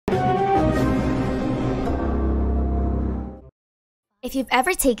If you've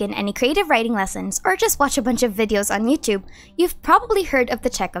ever taken any creative writing lessons or just watched a bunch of videos on YouTube, you've probably heard of the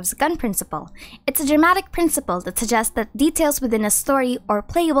Chekhov's gun principle. It's a dramatic principle that suggests that details within a story or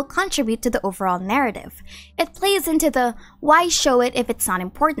play will contribute to the overall narrative. It plays into the why show it if it's not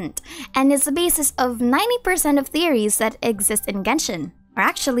important, and is the basis of 90% of theories that exist in Genshin. Or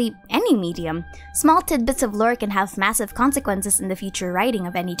actually, any medium. Small tidbits of lore can have massive consequences in the future writing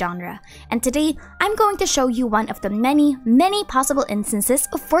of any genre, and today, I'm going to show you one of the many possible instances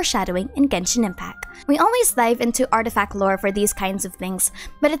of foreshadowing in Genshin Impact. We always dive into artifact lore for these kinds of things,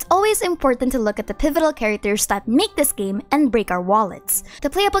 but it's always important to look at the pivotal characters that make this game and break our wallets. The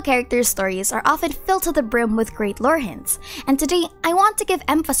playable characters' stories are often filled to the brim with great lore hints, and today, I want to give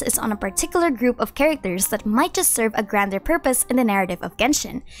emphasis on a particular group of characters that might just serve a grander purpose in the narrative of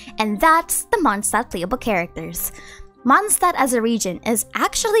Genshin, and that's the Monstadt playable characters. Monstadt as a region is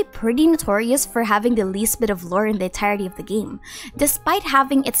actually pretty notorious for having the least bit of lore in the entirety of the game. Despite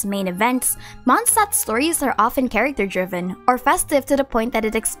having its main events, Mondstadt's stories are often character-driven or festive to the point that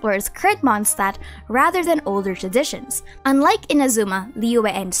it explores current Mondstadt rather than older traditions. Unlike Inazuma, Liyue,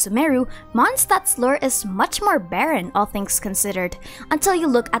 and Sumeru, Mondstadt's lore is much more barren, all things considered, until you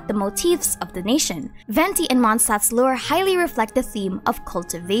look at the motifs of the nation. Venti and Mondstadt's lore highly reflect the theme of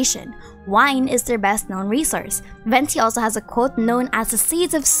cultivation. Wine is their best-known resource. Venti also has a quote known as the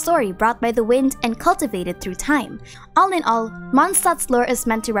seeds of story brought by the wind and cultivated through time. All in all, Mondstadt's lore is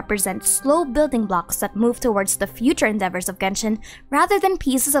meant to represent slow building blocks that move towards the future endeavors of Genshin rather than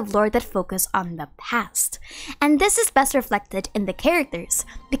pieces of lore that focus on the past. And this is best reflected in the characters,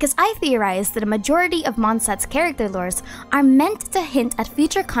 because I theorize that a majority of Mondstadt's character lores are meant to hint at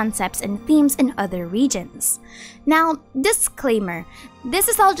future concepts and themes in other regions. Now, disclaimer, this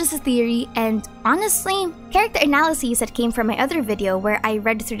is all just a theory, and honestly, character analyses that came from my other video where I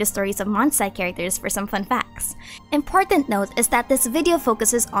read through the stories of Mondstadt characters for some fun facts. Important note is that this video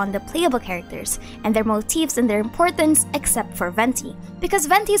focuses on the playable characters, and their motifs and their importance except for Venti, because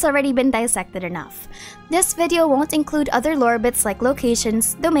Venti's already been dissected enough. This video won't include other lore bits like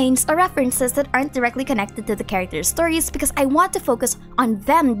locations, domains, or references that aren't directly connected to the characters' stories because I want to focus on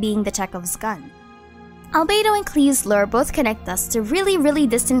them being the Chekhov's gun. Albedo and Klee's lore both connect us to really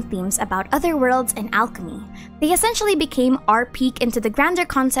distant themes about other worlds and alchemy. They essentially became our peek into the grander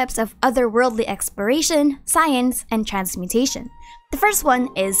concepts of otherworldly exploration, science, and transmutation. The first one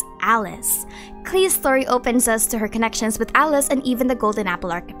is Alice. Klee's story opens us to her connections with Alice and even the Golden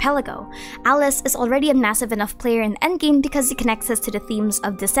Apple Archipelago. Alice is already a massive enough player in Endgame because he connects us to the themes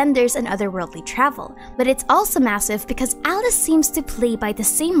of Descenders and otherworldly travel. But it's also massive because Alice seems to play by the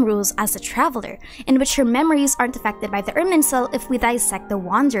same rules as the Traveler, in which her memories aren't affected by the Irminsul if we dissect the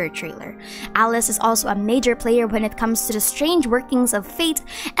Wanderer trailer. Alice is also a major player when it comes to the strange workings of fate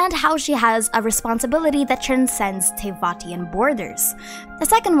and how she has a responsibility that transcends Teyvatian borders. The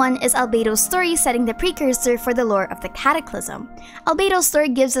second one is Albedo's story setting the precursor for the lore of the Cataclysm. Albedo's story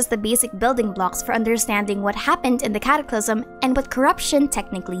gives us the basic building blocks for understanding what happened in the Cataclysm and what corruption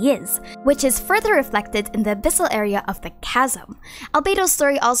technically is, which is further reflected in the abyssal area of the Chasm. Albedo's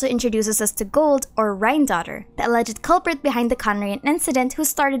story also introduces us to Gold, or Rhine-Daughter, the alleged culprit behind the Conrayan incident who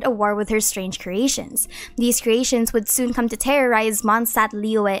started a war with her strange creations. These creations would soon come to terrorize Mondstadt,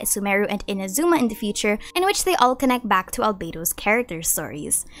 Liyue, Sumeru, and Inazuma in the future, in which they all connect back to Albedo's character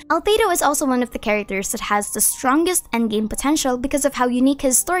stories. Albedo is also one of the characters that has the strongest endgame potential because of how unique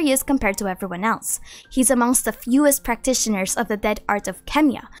his story is compared to everyone else. He's amongst the fewest practitioners of the dead art of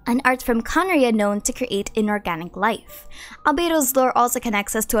Chemia, an art from Conria known to create inorganic life. Albedo's lore also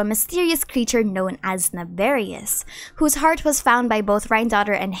connects us to a mysterious creature known as Naberius, whose heart was found by both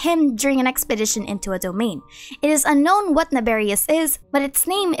Rhine-Daughter and him during an expedition into a domain. It is unknown what Naberius is, but its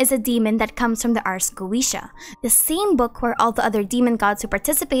name is a demon that comes from the Ars Goetia, the same book where all the other demon gods who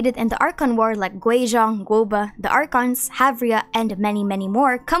participated in the Archon War like Guizhong, Guoba, the Archons, Havria, and many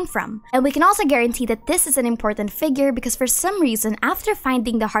more come from. And we can also guarantee that this is an important figure because for some reason, after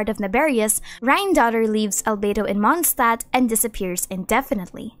finding the heart of Naberius, Rhine-Daughter leaves Albedo in Mondstadt and disappears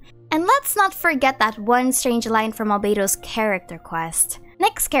indefinitely. And let's not forget that one strange line from Albedo's character quest.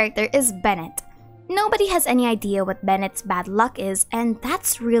 Next character is Bennett. Nobody has any idea what Bennett's bad luck is, and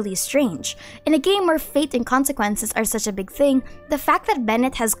that's really strange. In a game where fate and consequences are such a big thing, the fact that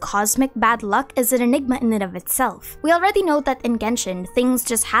Bennett has cosmic bad luck is an enigma in and of itself. We already know that in Genshin, things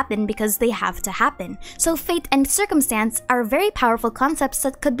just happen because they have to happen, so fate and circumstance are very powerful concepts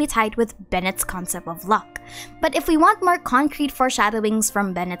that could be tied with Bennett's concept of luck. But if we want more concrete foreshadowings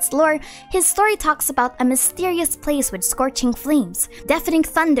from Bennett's lore, his story talks about a mysterious place with scorching flames, deafening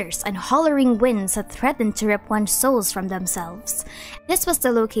thunders, and hollering winds had threatened to rip one's souls from themselves. This was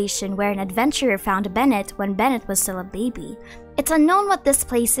the location where an adventurer found Bennett when Bennett was still a baby. It's unknown what this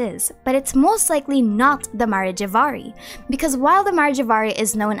place is, but it's most likely not the Mare Javari, because while the Mare Javari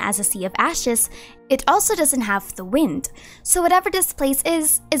is known as a sea of ashes, it also doesn't have the wind. So whatever this place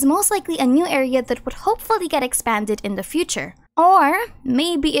is most likely a new area that would hopefully get expanded in the future. Or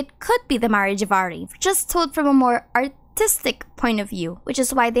maybe it could be the Mare Javari, just told from a more artistic point of view, which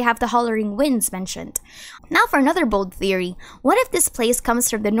is why they have the hollering winds mentioned. Now for another bold theory, what if this place comes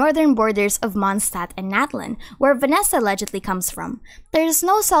from the northern borders of Monstadt and Natlan, where Vanessa allegedly comes from? There's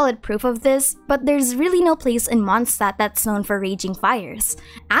no solid proof of this, but there's really no place in Monstadt that's known for raging fires.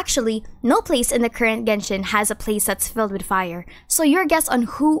 Actually, no place in the current Genshin has a place that's filled with fire, so your guess on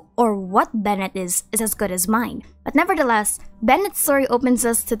who or what Bennett is as good as mine. But nevertheless, Bennett's story opens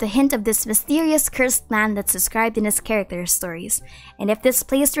us to the hint of this mysterious cursed land that's described in his character's stories. And if this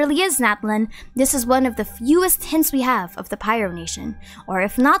place really is Natlan, this is one of the fewest hints we have of the Pyro Nation. Or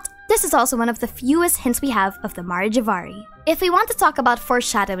if not, this is also one of the fewest hints we have of the Mare Javari. If we want to talk about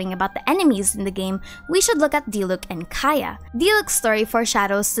foreshadowing about the enemies in the game, we should look at Diluc and Kaya. Diluc's story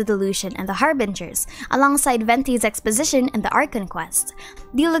foreshadows the Delusion and the Harbingers, alongside Venti's exposition in the Archon quest.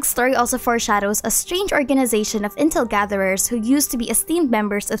 Diluc's story also foreshadows a strange organization of intel gatherers who used to be esteemed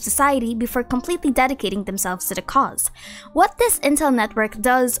members of society before completely dedicating themselves to the cause. What this intel network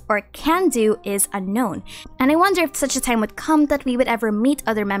does or can do is unknown, and I wonder if such a time would come that we would ever meet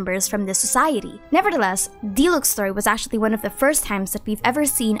other members from this society. Nevertheless, Diluc's story was actually one of the first times that we've ever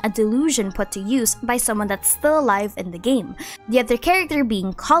seen a delusion put to use by someone that's still alive in the game, the other character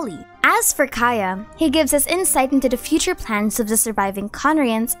being Kali. As for Kaya, he gives us insight into the future plans of the surviving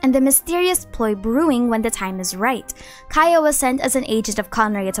Conrians and the mysterious ploy brewing when the time is right. Kaya was sent as an agent of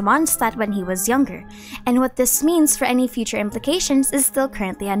Conria to Monstadt when he was younger, and what this means for any future implications is still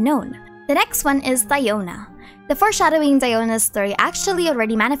currently unknown. The next one is Diona. The foreshadowing Diona's story actually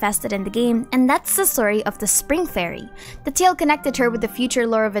already manifested in the game, and that's the story of the Spring Fairy. The tale connected her with the future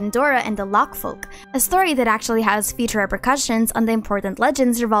lore of Endora and the Lockfolk, a story that actually has future repercussions on the important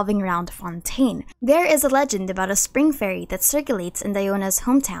legends revolving around Fontaine. There is a legend about a Spring Fairy that circulates in Diona's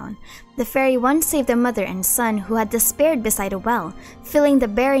hometown. The fairy once saved a mother and son who had despaired beside a well, filling the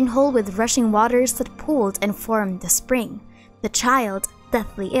barren hole with rushing waters that pooled and formed the spring. The child,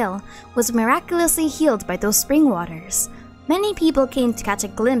 deathly ill, was miraculously healed by those spring waters. Many people came to catch a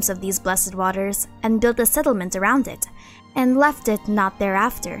glimpse of these blessed waters and built a settlement around it, and left it not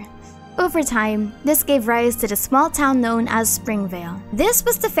thereafter. Over time, this gave rise to the small town known as Springvale. This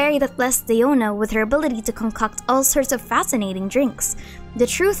was the fairy that blessed Diona with her ability to concoct all sorts of fascinating drinks. The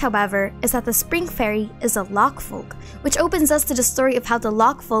truth, however, is that the Spring Fairy is a Lockfolk, which opens us to the story of how the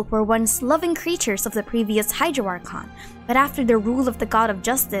Lockfolk were once loving creatures of the previous Hydroarchon, but after the rule of the God of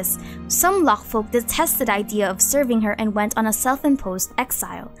Justice, some Lockfolk detested the idea of serving her and went on a self-imposed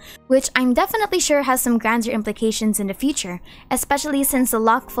exile, which I'm definitely sure has some grander implications in the future, especially since the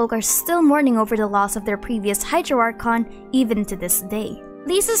Lockfolk are still mourning over the loss of their previous Hydroarchon even to this day.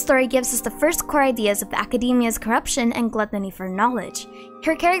 Lisa's story gives us the first core ideas of the Academia's corruption and gluttony for knowledge.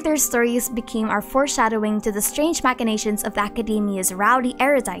 Her character's stories became our foreshadowing to the strange machinations of the Academia's rowdy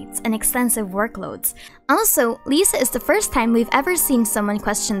erudites and extensive workloads. Also, Lisa is the first time we've ever seen someone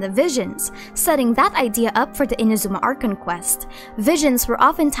question the visions, setting that idea up for the Inazuma Archon quest. Visions were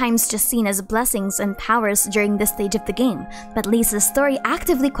oftentimes just seen as blessings and powers during this stage of the game, but Lisa's story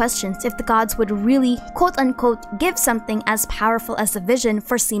actively questions if the gods would really, quote-unquote, give something as powerful as a vision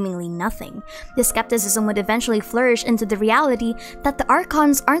for seemingly nothing. This skepticism would eventually flourish into the reality that the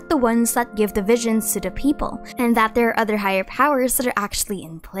Archons aren't the ones that give the visions to the people, and that there are other higher powers that are actually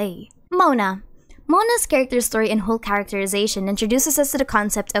in play. Mona. Mona's character story and whole characterization introduces us to the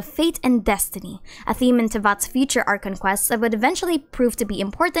concept of fate and destiny, a theme in Tevat's future Archon quests that would eventually prove to be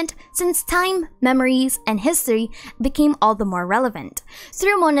important since time, memories, and history became all the more relevant.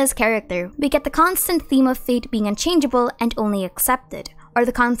 Through Mona's character, we get the constant theme of fate being unchangeable and only accepted, or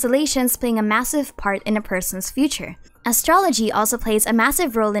the constellations playing a massive part in a person's future. Astrology also plays a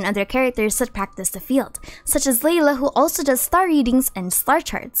massive role in other characters that practice the field, such as Layla, who also does star readings and star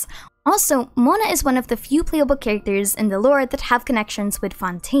charts. Also, Mona is one of the few playable characters in the lore that have connections with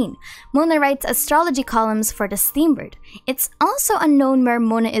Fontaine. Mona writes astrology columns for the Steambird. It's also unknown where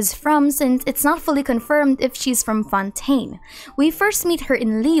Mona is from since it's not fully confirmed if she's from Fontaine. We first meet her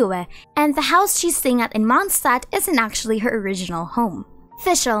in Liyue, and the house she's staying at in Mondstadt isn't actually her original home.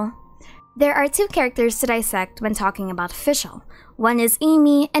 Fischl. There are two characters to dissect when talking about Fischl. One is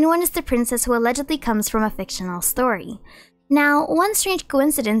Amy, and one is the princess who allegedly comes from a fictional story. Now, one strange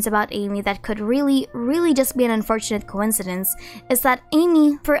coincidence about Amy that could really just be an unfortunate coincidence is that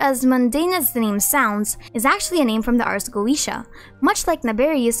Amy, for as mundane as the name sounds, is actually a name from the Ars Goetia, much like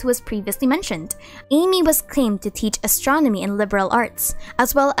Naberius who was previously mentioned. Amy was claimed to teach astronomy and liberal arts,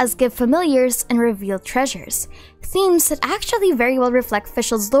 as well as give familiars and reveal treasures. Themes that actually very well reflect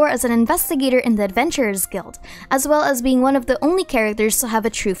Fischl's lore as an investigator in the Adventurers Guild, as well as being one of the only characters to have a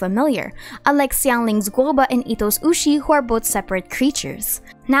true familiar, unlike Xiangling's Guoba and Ito's Ushi, who are both separate creatures.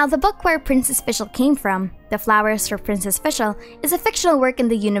 Now, the book where Princess Fischl came from, The Flowers for Princess Fischl, is a fictional work in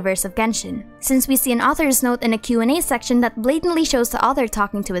the universe of Genshin, since we see an author's note in a Q&A section that blatantly shows the author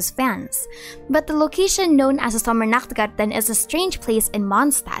talking to his fans. But the location known as the Sommernachtgarten is a strange place in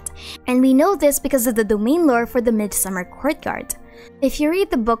Monstadt, and we know this because of the domain lore for the Midsummer Courtyard. If you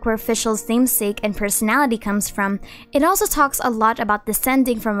read the book where Fischl's namesake and personality comes from, it also talks a lot about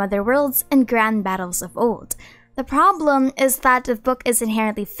descending from other worlds and grand battles of old. The problem is that the book is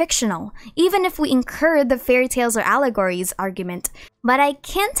inherently fictional, even if we incur the fairy tales or allegories argument, but I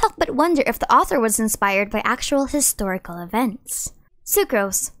can't help but wonder if the author was inspired by actual historical events.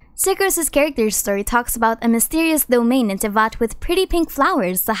 Sucrose. Sucrose's character story talks about a mysterious domain in Tevat with pretty pink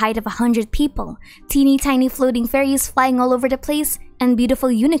flowers the height of 100 people, teeny tiny floating fairies flying all over the place, and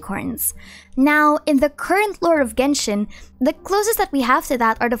beautiful unicorns. Now, in the current lore of Genshin, the closest that we have to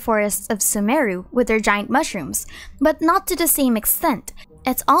that are the forests of Sumeru with their giant mushrooms, but not to the same extent.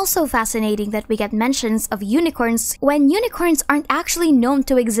 It's also fascinating that we get mentions of unicorns when unicorns aren't actually known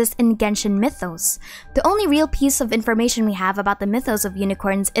to exist in Genshin mythos. The only real piece of information we have about the mythos of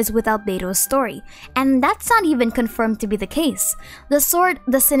unicorns is with Albedo's story, and that's not even confirmed to be the case. The sword,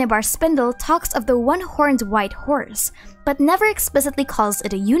 the Cinnabar Spindle, talks of the one-horned white horse, but never explicitly calls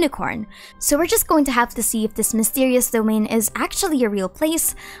it a unicorn. So we're just going to have to see if this mysterious domain is actually a real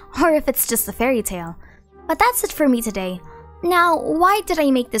place, or if it's just a fairy tale. But that's it for me today. Now, why did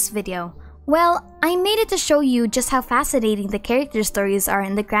I make this video? Well, I made it to show you just how fascinating the character stories are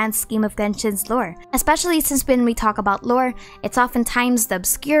in the grand scheme of Genshin's lore, especially since when we talk about lore, it's oftentimes the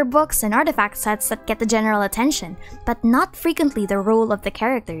obscure books and artifact sets that get the general attention, but not frequently the role of the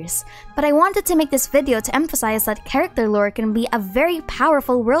characters. But I wanted to make this video to emphasize that character lore can be a very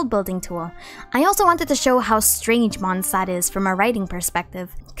powerful world-building tool. I also wanted to show how strange Monstadt is from a writing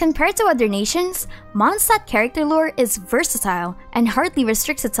perspective. Compared to other nations, Monstadt character lore is versatile and hardly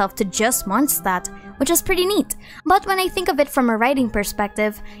restricts itself to just Monstadt, which is pretty neat. But when I think of it from a writing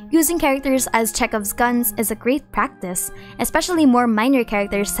perspective, using characters as Chekhov's guns is a great practice, especially more minor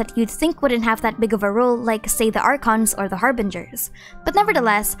characters that you'd think wouldn't have that big of a role, like say the Archons or the Harbingers. But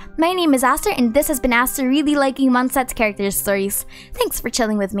nevertheless, my name is Aster and this has been Aster really liking Monstadt's character stories. Thanks for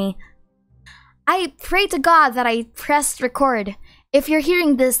chilling with me. I pray to God that I pressed record. If you're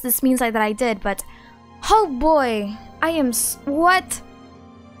hearing this, this means that I did, but oh boy, what?